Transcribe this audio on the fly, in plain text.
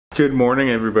Good morning,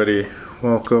 everybody.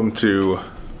 Welcome to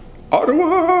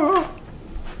Ottawa.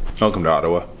 Welcome to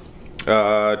Ottawa.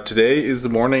 Today is the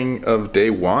morning of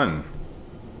day one,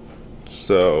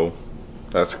 so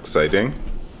that's exciting.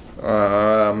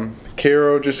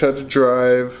 Caro just had to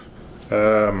drive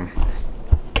Evan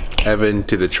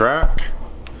to the track.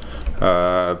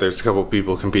 There's a couple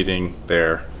people competing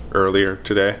there earlier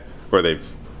today, or I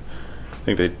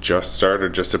think they just started, or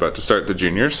just about to start, the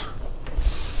juniors.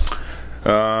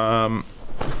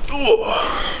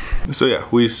 So yeah,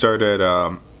 we start at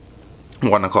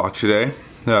 1 o'clock today.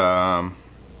 I'm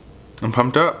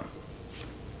pumped up.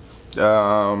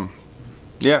 Yeah,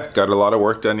 got a lot of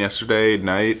work done yesterday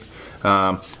night.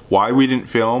 Why we didn't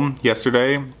film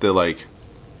yesterday, the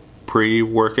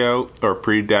pre-workout or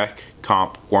pre-deck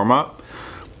comp warm-up,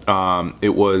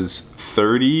 it was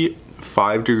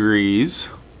 35 degrees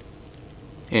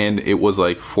and it was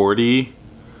like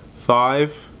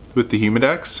 45 with the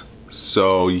Humidex,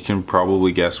 so you can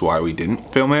probably guess why we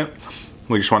didn't film it.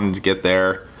 We just wanted to get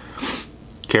there.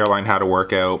 Caroline had a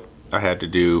workout, I had to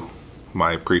do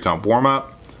my pre-comp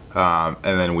warm-up, and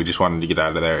then we just wanted to get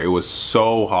out of there. It was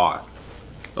so hot.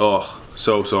 Oh,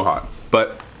 so hot.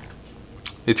 But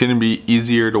it's gonna be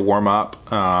easier to warm up.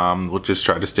 We'll just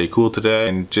try to stay cool today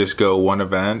and just go one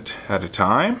event at a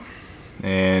time,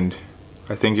 and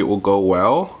I think it will go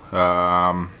well.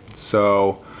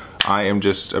 So I am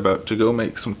just about to go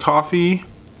make some coffee,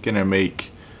 gonna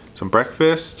make some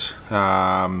breakfast.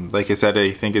 Like I said,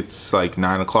 I think it's like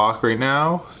 9 o'clock right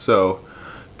now, so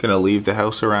gonna leave the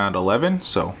house around 11,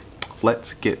 so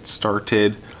let's get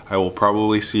started. I will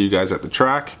probably see you guys at the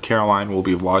track. Caroline will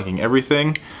be vlogging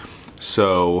everything,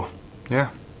 so yeah,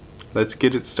 let's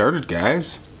get it started,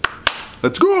 guys.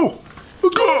 Let's go!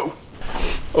 Let's go!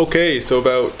 Okay, so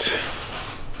about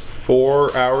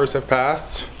 4 hours have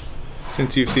passed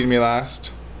since you've seen me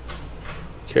last.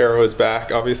 Caro is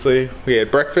back, obviously. We had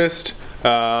breakfast.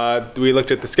 We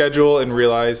looked at the schedule and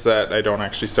realized that I don't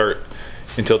actually start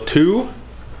until 2.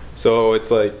 So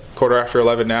it's like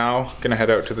 11:15 now. Gonna head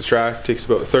out to the track. Takes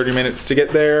about 30 minutes to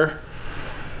get there.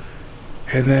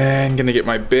 And then gonna get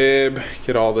my bib,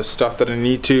 get all the stuff that I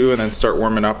need to, and then start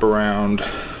warming up around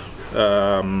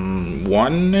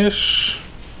 1-ish.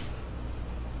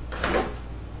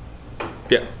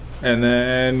 Yeah, and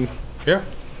then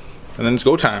it's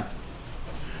go time.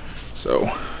 So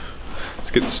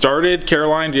let's get started.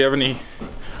 Caroline, do you have any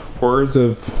words?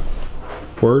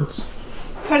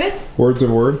 Pardon? Words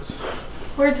of words?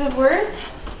 Words of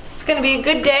words. It's gonna be a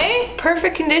good day.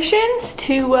 Perfect conditions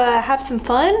to have some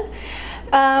fun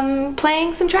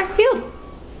playing some track and field.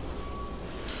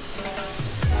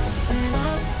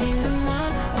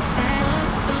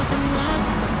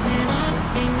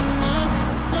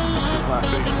 My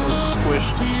face was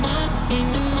squished.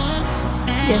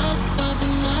 Yes.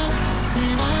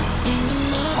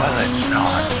 Well, it's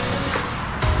not.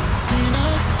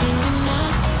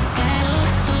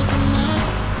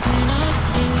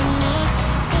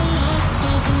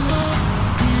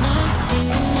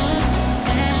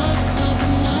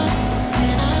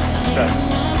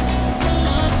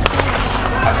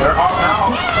 There are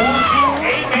now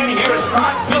 8 men here.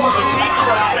 Scott Phillips and Pete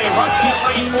Crosby running at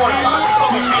lead for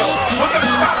Cloverfield. Look at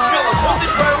Scott Phillips. Hold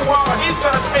this very well. He's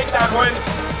going to take that one.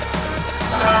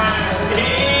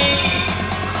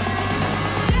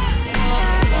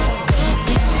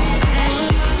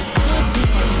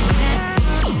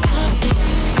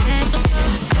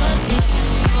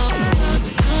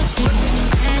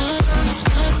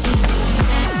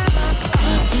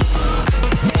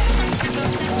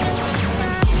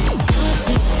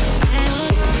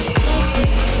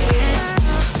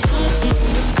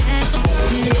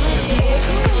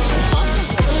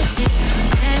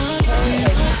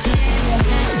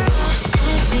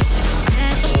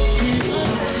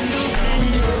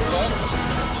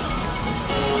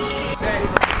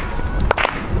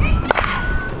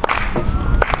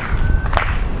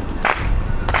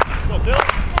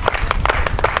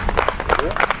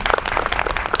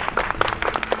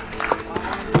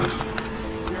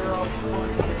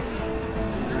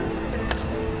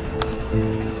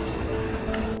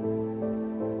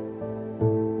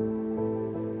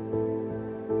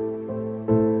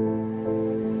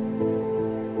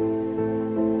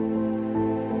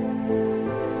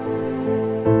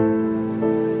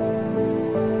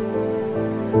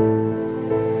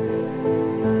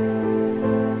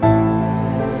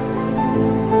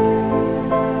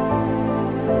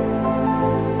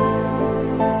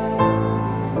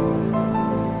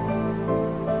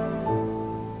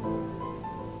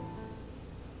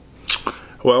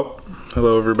 Well,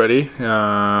 hello everybody.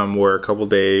 We're a couple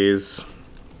days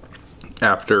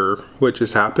after what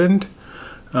just happened.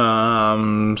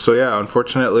 So yeah,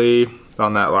 unfortunately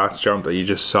on that last jump that you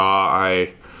just saw,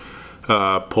 I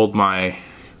pulled my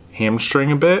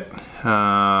hamstring a bit.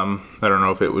 I don't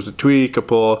know if it was a tweak, a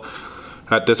pull.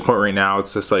 At this point right now,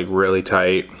 it's just like really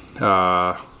tight,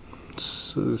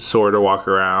 sore to walk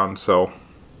around. So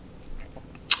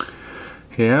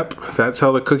yep, that's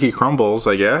how the cookie crumbles,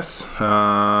 I guess.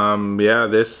 Yeah,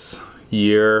 this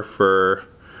year for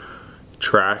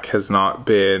track has not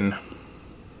been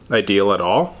ideal at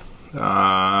all.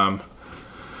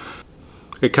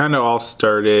 It kind of all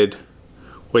started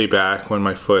way back when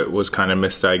my foot was kind of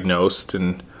misdiagnosed,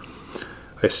 and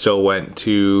I still went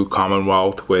to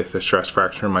Commonwealth with a stress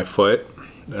fracture in my foot,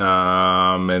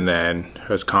 and then I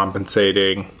was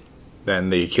compensating,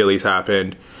 then the Achilles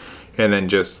happened, and then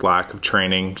just lack of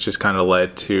training just kind of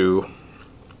led to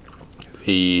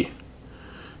the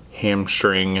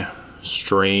hamstring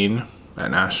strain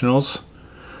at nationals.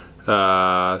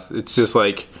 It's just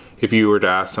like if you were to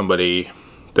ask somebody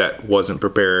that wasn't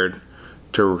prepared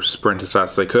to sprint as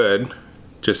fast as I could,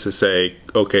 just to say,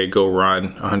 okay, go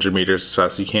run 100 meters as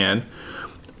fast as you can,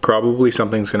 probably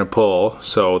something's gonna pull.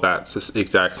 So that's the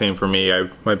exact same for me.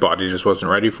 My body just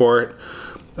wasn't ready for it.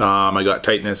 I got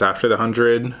tightness after the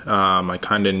 100. I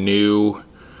kind of knew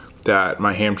that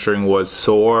my hamstring was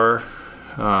sore,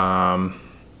 and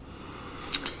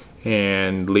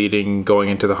going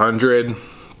into the 100,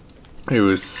 it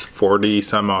was 40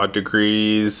 some odd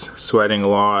degrees, sweating a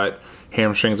lot,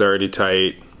 hamstrings already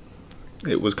tight.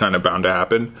 It was kind of bound to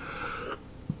happen.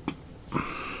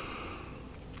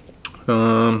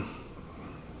 So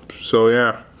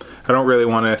yeah, I don't really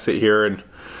want to sit here and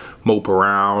mope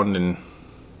around and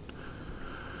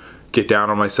get down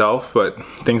on myself, but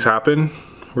things happen.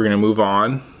 We're gonna move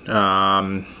on.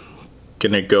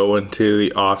 Gonna go into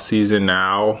the off season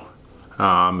now,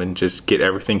 and just get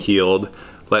everything healed.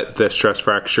 Let the stress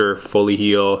fracture fully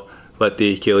heal, let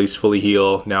the Achilles fully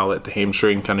heal. Now let the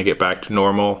hamstring kind of get back to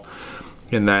normal.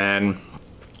 And then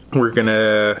we're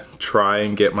gonna try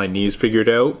and get my knees figured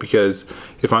out, because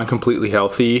if I'm completely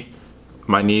healthy,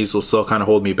 my knees will still kind of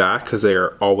hold me back because they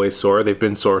are always sore. They've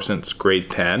been sore since grade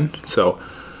 10. So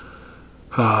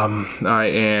I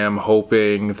am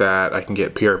hoping that I can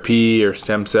get PRP or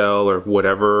stem cell or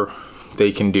whatever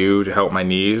they can do to help my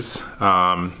knees.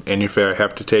 And if I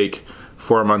have to take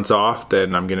 4 months off,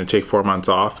 then I'm gonna take 4 months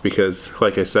off, because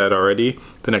like I said already,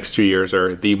 the next 2 years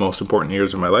are the most important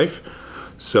years of my life.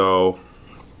 So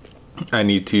I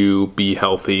need to be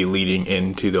healthy leading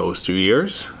into those 2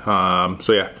 years.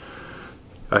 So yeah,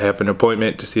 I have an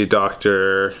appointment to see a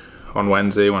doctor on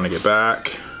Wednesday when I get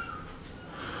back.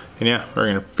 And yeah, we're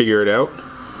gonna figure it out.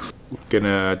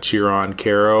 Gonna cheer on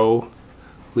Caro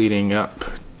leading up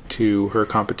to her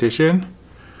competition.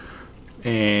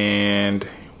 And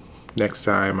next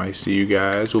time I see you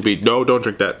guys will be, no, don't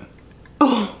drink that.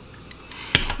 Oh,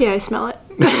 yeah, I smell it.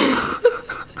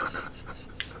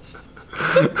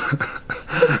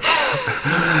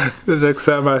 The next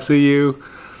time I see you,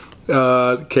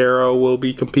 Caro will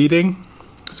be competing,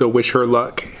 so wish her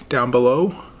luck down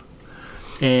below.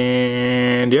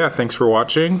 And yeah, thanks for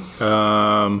watching.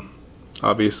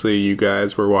 Obviously you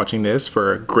guys were watching this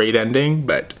for a great ending,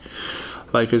 but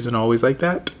life isn't always like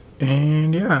that.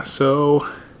 And yeah, so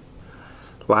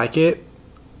like it,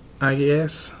 I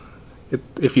guess.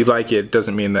 If you like it,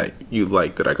 doesn't mean that you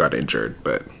like that I got injured,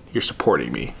 but you're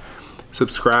supporting me.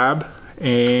 Subscribe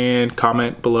and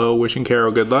comment below wishing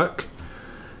Caro good luck.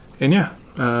 And yeah,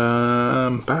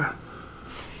 bye.